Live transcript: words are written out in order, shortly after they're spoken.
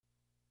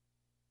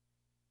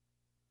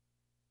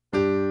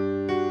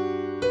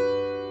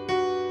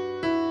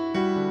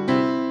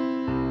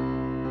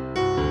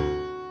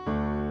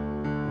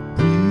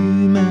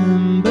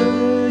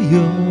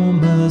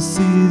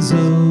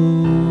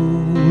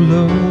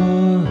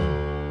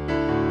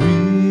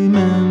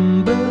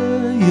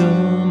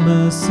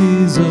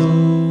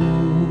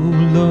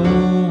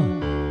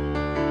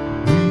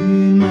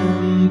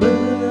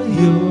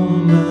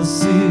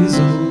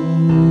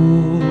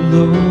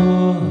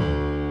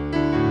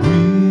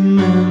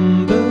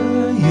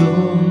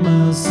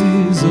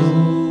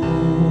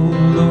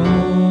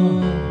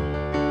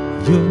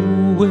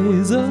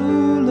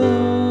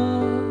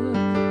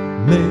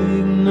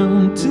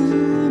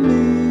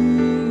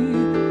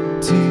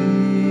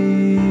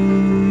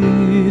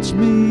teach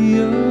me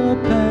your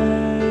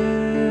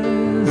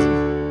paths.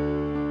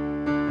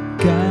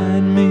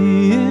 Guide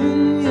me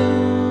in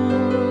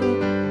your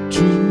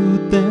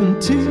truth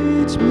and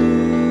teach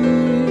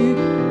me,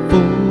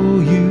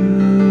 for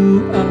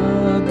you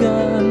are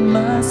God,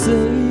 my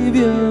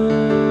Savior.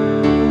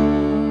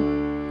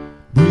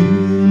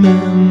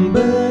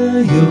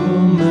 Remember your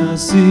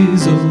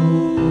mercies, oh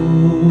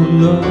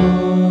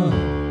Lord.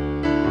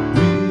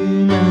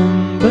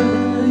 Remember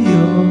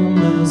your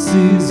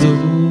mercies, oh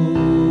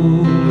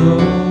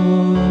Lord.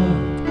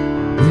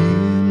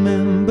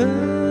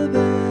 Remember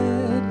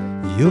that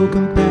your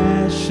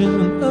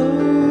compassion, oh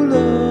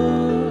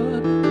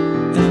Lord,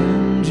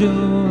 and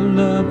your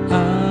love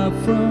are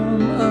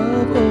from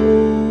of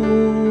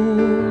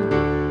old.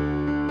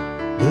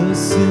 The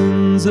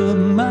sins of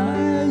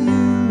my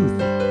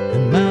youth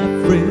and my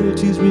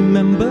frailties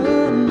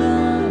remember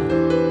now.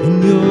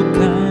 In your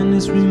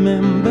kindness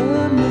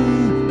remember me,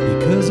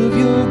 because of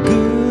your good.